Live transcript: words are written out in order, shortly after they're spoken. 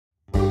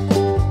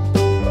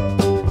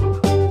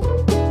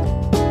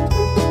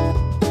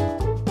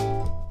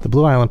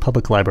Blue Island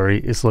Public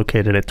Library is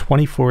located at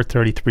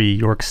 2433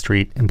 York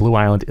Street in Blue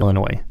Island,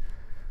 Illinois.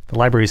 The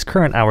library's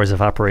current hours of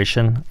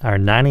operation are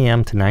 9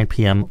 a.m. to 9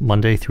 p.m.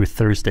 Monday through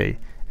Thursday,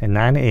 and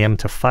 9 a.m.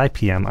 to 5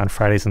 p.m. on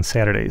Fridays and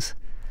Saturdays.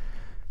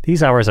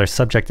 These hours are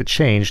subject to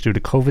change due to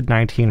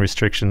COVID-19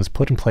 restrictions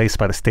put in place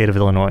by the state of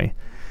Illinois.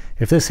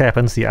 If this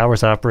happens, the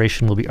hours of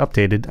operation will be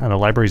updated on the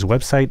library's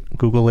website,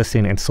 Google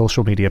listing, and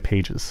social media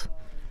pages.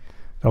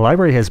 The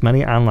library has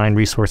many online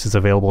resources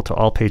available to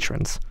all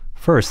patrons.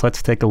 First,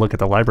 let's take a look at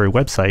the library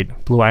website,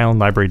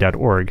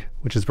 blueislandlibrary.org,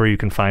 which is where you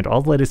can find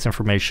all the latest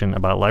information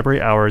about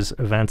library hours,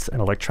 events, and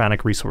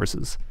electronic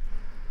resources.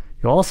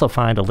 You'll also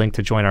find a link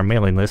to join our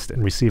mailing list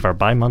and receive our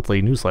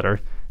bi-monthly newsletter,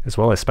 as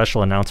well as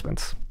special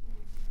announcements.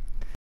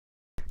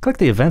 Click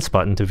the Events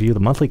button to view the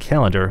monthly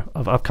calendar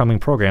of upcoming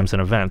programs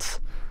and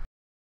events.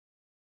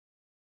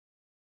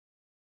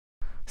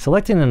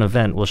 Selecting an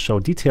event will show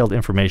detailed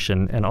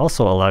information and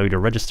also allow you to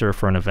register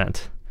for an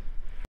event.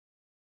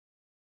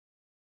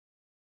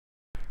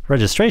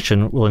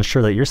 Registration will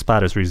ensure that your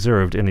spot is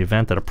reserved in the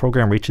event that a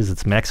program reaches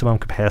its maximum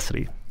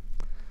capacity.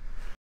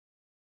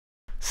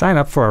 Sign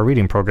up for our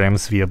reading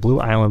programs via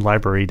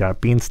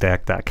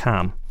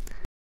blueislandlibrary.beanstack.com.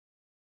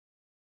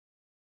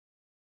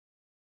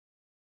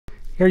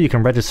 Here you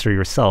can register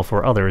yourself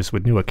or others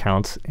with new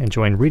accounts and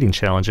join reading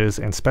challenges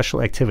and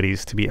special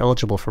activities to be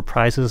eligible for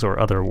prizes or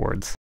other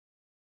awards.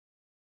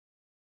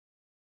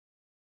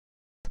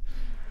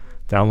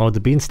 Download the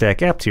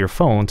Beanstack app to your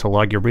phone to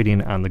log your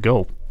reading on the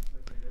go.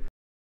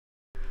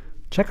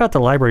 Check out the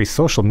library's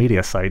social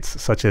media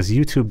sites, such as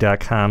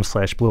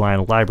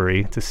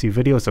youtube.com/blueislandlibrary to see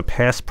videos of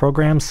past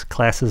programs,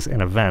 classes,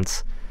 and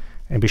events,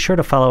 and be sure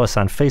to follow us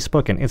on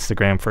Facebook and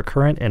Instagram for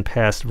current and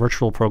past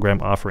virtual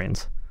program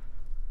offerings.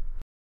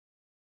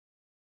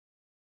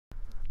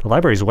 The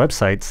library's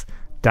website's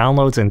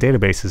Downloads and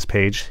Databases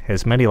page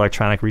has many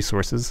electronic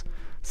resources,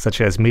 such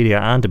as Media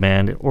on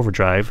Demand and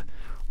Overdrive,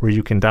 where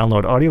you can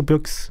download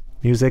audiobooks,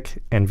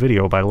 music, and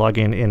video by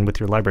logging in with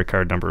your library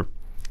card number.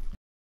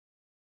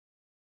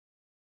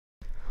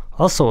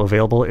 Also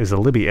available is the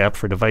Libby app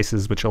for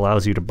devices, which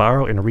allows you to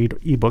borrow and read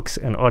ebooks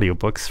and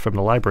audiobooks from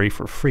the library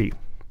for free.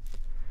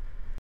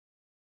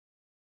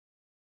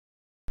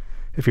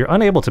 If you're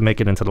unable to make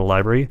it into the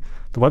library,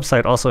 the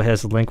website also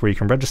has a link where you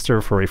can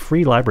register for a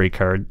free library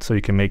card so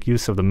you can make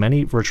use of the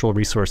many virtual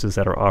resources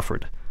that are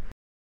offered.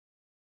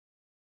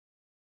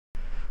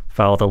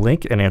 Follow the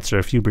link and answer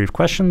a few brief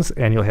questions,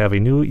 and you'll have a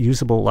new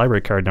usable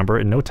library card number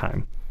in no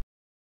time.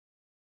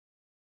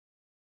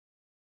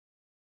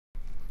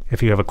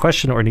 If you have a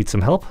question or need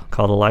some help,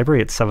 call the library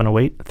at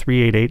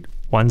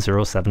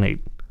 708-388-1078.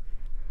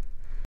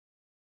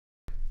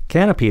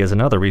 Canopy is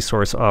another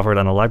resource offered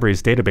on the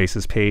library's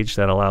databases page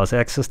that allows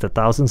access to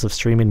thousands of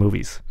streaming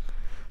movies.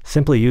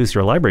 Simply use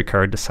your library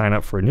card to sign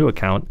up for a new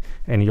account,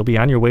 and you'll be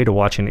on your way to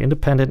watching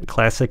independent,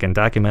 classic, and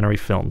documentary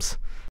films.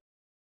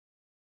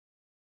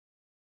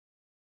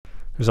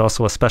 There's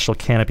also a special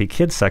Canopy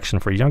Kids section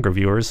for younger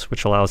viewers,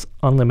 which allows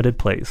unlimited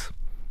plays.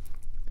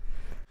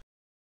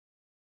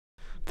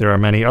 There are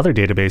many other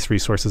database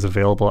resources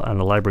available on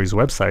the library's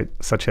website,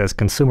 such as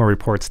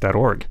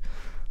consumerreports.org,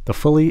 the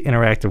fully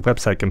interactive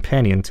website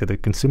companion to the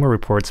Consumer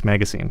Reports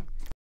magazine.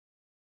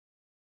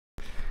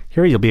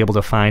 Here you'll be able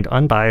to find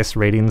unbiased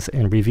ratings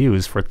and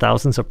reviews for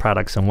thousands of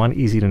products in one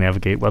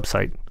easy-to-navigate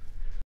website.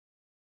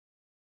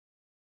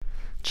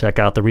 Check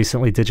out the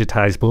recently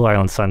digitized Blue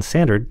Island Sun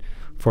Standard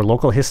for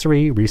local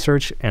history,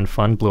 research, and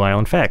fun Blue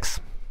Island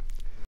facts.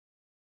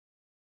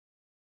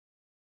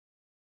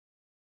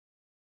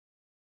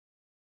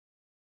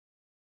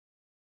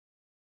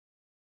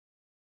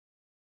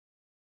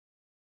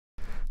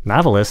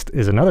 Novelist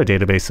is another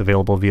database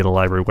available via the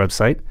library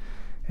website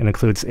and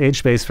includes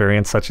age-based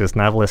variants such as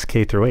Novelist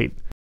K-8.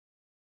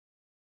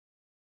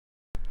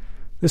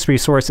 This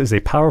resource is a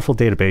powerful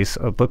database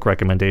of book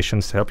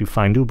recommendations to help you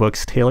find new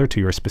books tailored to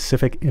your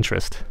specific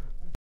interest.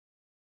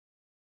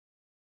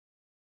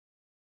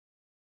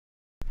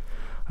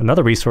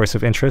 Another resource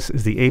of interest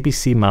is the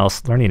ABC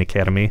Mouse Learning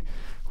Academy,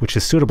 which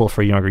is suitable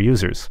for younger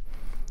users.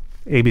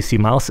 ABC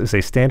Mouse is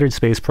a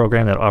standards-based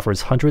program that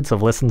offers hundreds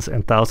of lessons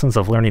and thousands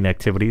of learning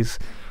activities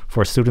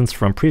for students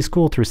from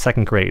preschool through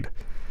second grade.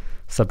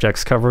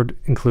 Subjects covered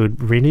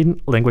include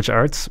reading, language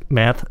arts,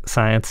 math,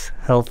 science,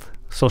 health,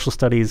 social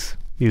studies,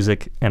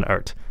 music, and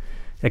art.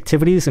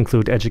 Activities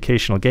include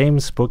educational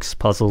games, books,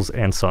 puzzles,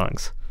 and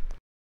songs.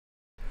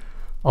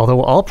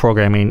 Although all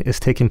programming is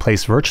taking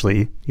place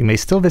virtually, you may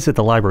still visit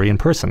the library in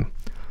person.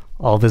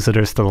 All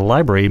visitors to the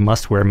library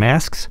must wear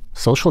masks,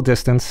 social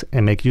distance,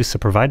 and make use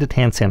of provided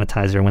hand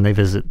sanitizer when they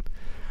visit.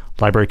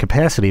 Library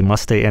capacity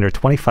must stay under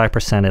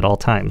 25% at all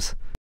times.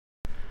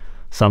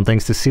 Some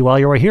things to see while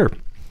you are here.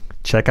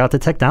 Check out the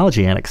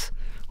Technology Annex,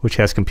 which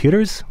has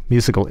computers,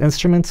 musical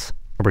instruments,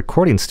 a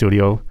recording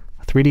studio,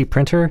 a 3D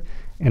printer,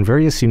 and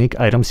various unique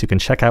items you can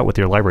check out with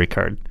your library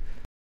card.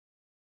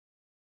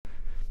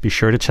 Be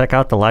sure to check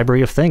out the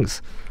Library of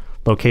Things,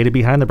 located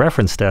behind the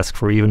reference desk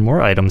for even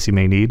more items you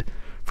may need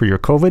for your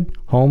COVID,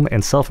 home,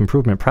 and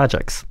self-improvement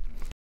projects.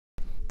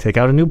 Take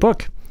out a new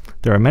book.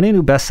 There are many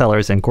new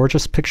bestsellers and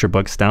gorgeous picture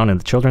books down in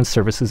the Children's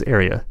Services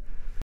area.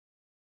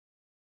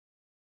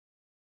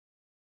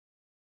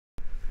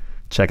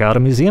 Check out a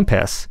museum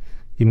pass.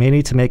 You may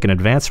need to make an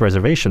advance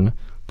reservation,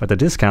 but the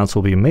discounts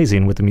will be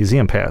amazing with the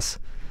museum pass.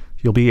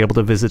 You'll be able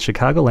to visit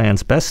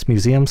Chicagoland's best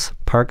museums,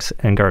 parks,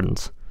 and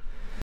gardens.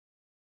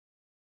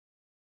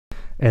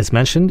 As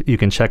mentioned, you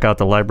can check out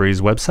the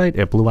library's website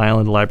at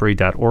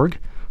blueislandlibrary.org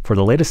for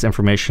the latest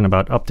information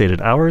about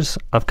updated hours,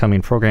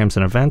 upcoming programs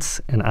and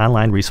events, and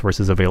online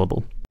resources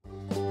available.